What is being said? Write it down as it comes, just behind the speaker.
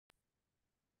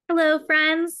Hello,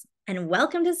 friends, and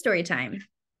welcome to Storytime.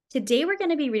 Today, we're going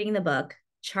to be reading the book,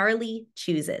 Charlie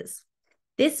Chooses.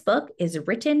 This book is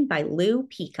written by Lou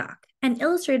Peacock and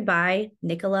illustrated by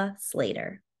Nicola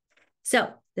Slater.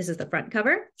 So, this is the front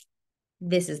cover,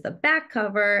 this is the back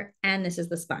cover, and this is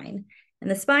the spine.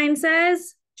 And the spine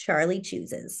says, Charlie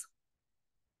Chooses.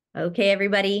 Okay,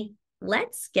 everybody,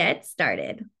 let's get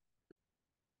started.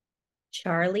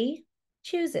 Charlie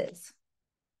Chooses.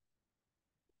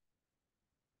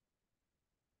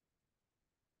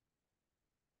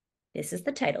 This is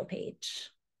the title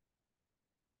page.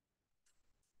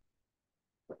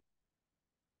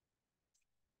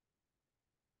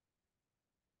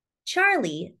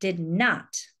 Charlie did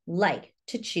not like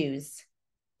to choose.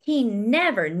 He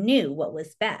never knew what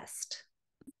was best.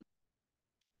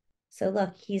 So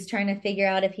look, he's trying to figure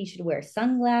out if he should wear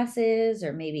sunglasses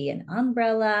or maybe an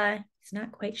umbrella. He's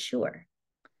not quite sure.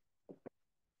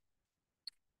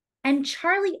 And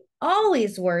Charlie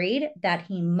always worried that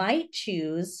he might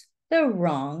choose the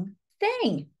wrong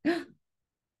thing.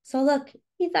 So look,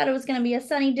 he thought it was going to be a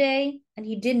sunny day and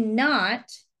he did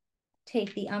not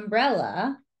take the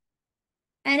umbrella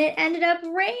and it ended up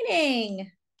raining.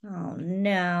 Oh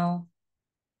no.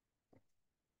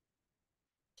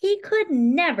 He could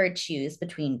never choose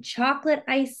between chocolate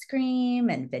ice cream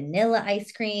and vanilla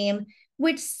ice cream,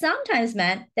 which sometimes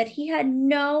meant that he had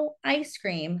no ice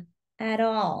cream at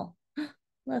all.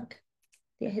 Look,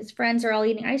 his friends are all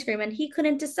eating ice cream and he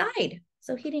couldn't decide.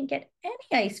 So he didn't get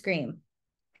any ice cream.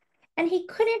 And he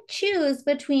couldn't choose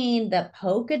between the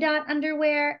polka dot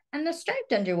underwear and the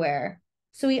striped underwear.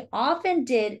 So he often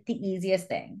did the easiest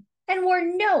thing and wore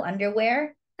no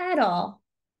underwear at all.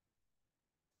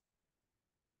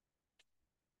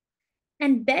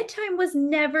 And bedtime was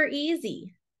never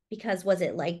easy because was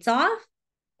it lights off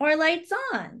or lights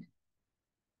on?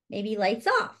 Maybe lights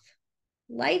off,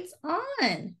 lights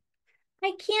on.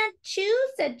 I can't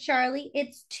choose, said Charlie.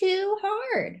 It's too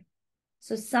hard.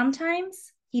 So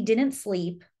sometimes he didn't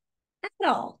sleep at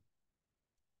all.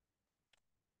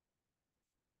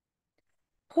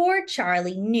 Poor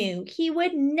Charlie knew he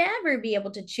would never be able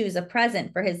to choose a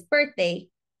present for his birthday,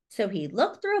 so he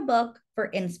looked through a book for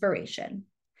inspiration.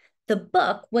 The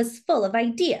book was full of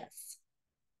ideas.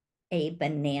 A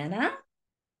banana,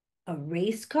 a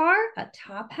race car, a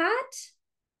top hat,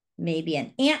 maybe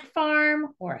an ant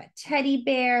farm or a teddy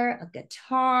bear, a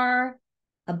guitar,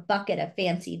 a bucket of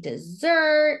fancy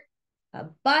dessert, a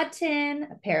button,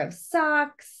 a pair of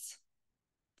socks.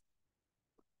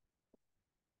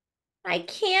 I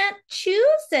can't choose,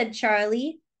 said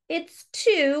Charlie. It's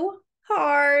too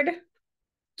hard.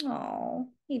 Oh,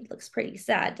 he looks pretty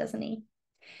sad, doesn't he?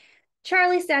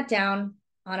 Charlie sat down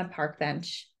on a park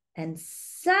bench and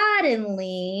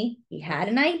suddenly he had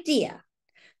an idea.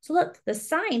 So look, the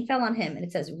sign fell on him and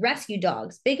it says, rescue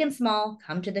dogs, big and small,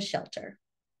 come to the shelter.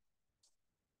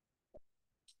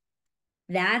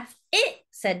 That's it,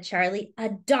 said Charlie, a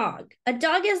dog. A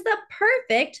dog is the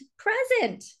perfect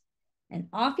present. And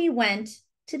off he went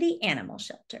to the animal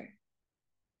shelter.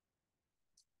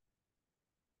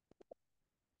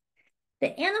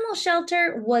 The animal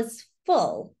shelter was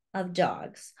full of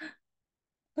dogs.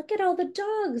 Look at all the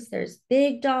dogs. There's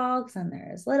big dogs and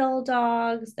there's little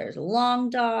dogs. There's long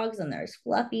dogs and there's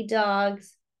fluffy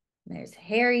dogs. And there's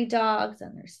hairy dogs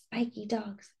and there's spiky dogs.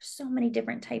 There's so many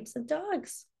different types of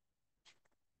dogs.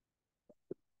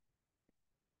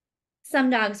 Some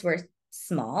dogs were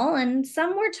small and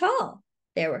some were tall.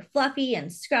 There were fluffy and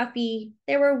scruffy.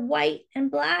 There were white and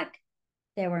black.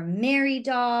 There were merry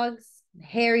dogs,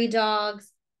 hairy dogs,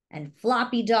 and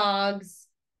floppy dogs,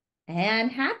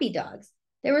 and happy dogs.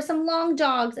 There were some long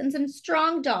dogs and some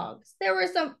strong dogs. There were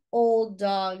some old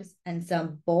dogs and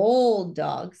some bold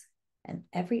dogs and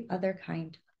every other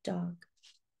kind of dog.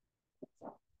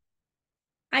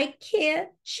 I can't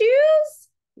choose,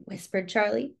 whispered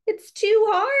Charlie. It's too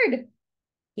hard.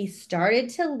 He started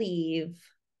to leave.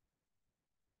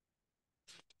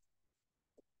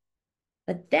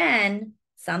 But then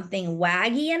something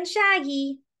waggy and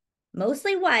shaggy,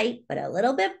 mostly white, but a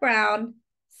little bit brown,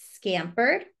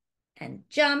 scampered and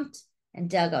jumped and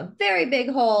dug a very big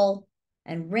hole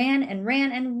and ran and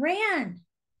ran and ran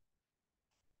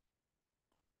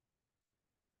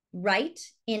right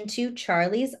into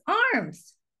Charlie's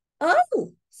arms.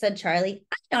 Oh, said Charlie,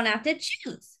 I don't have to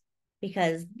choose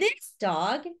because this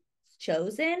dog has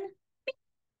chosen me.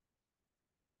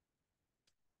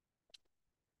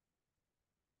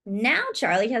 Now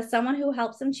Charlie has someone who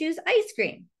helps him choose ice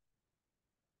cream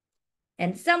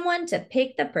and someone to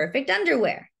pick the perfect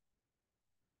underwear.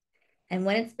 And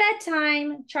when it's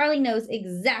bedtime, Charlie knows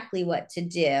exactly what to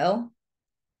do.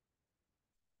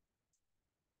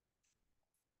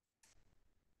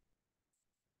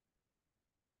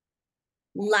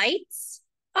 Lights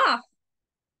off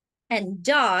and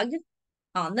dog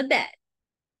on the bed.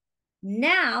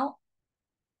 Now,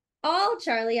 all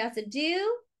Charlie has to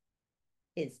do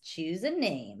is choose a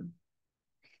name.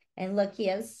 And look, he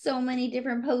has so many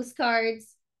different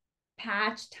postcards.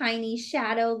 Patch, Tiny,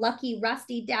 Shadow, Lucky,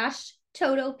 Rusty, Dash,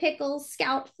 Toto, Pickles,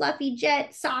 Scout, Fluffy,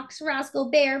 Jet, Socks,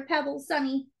 Rascal, Bear, Pebble,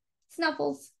 Sunny,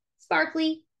 Snuffles,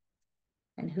 Sparkly.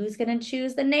 And who's going to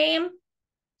choose the name?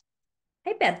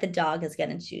 I bet the dog is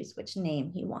going to choose which name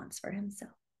he wants for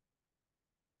himself.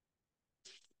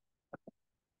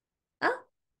 Oh,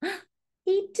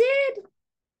 he did.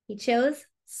 He chose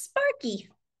Sparky.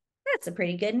 That's a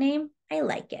pretty good name. I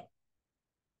like it.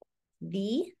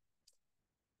 The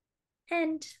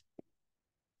end.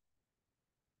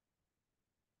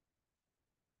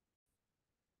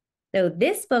 So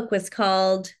this book was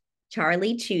called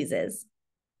Charlie Chooses.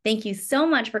 Thank you so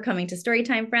much for coming to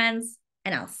Storytime, friends,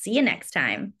 and I'll see you next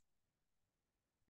time.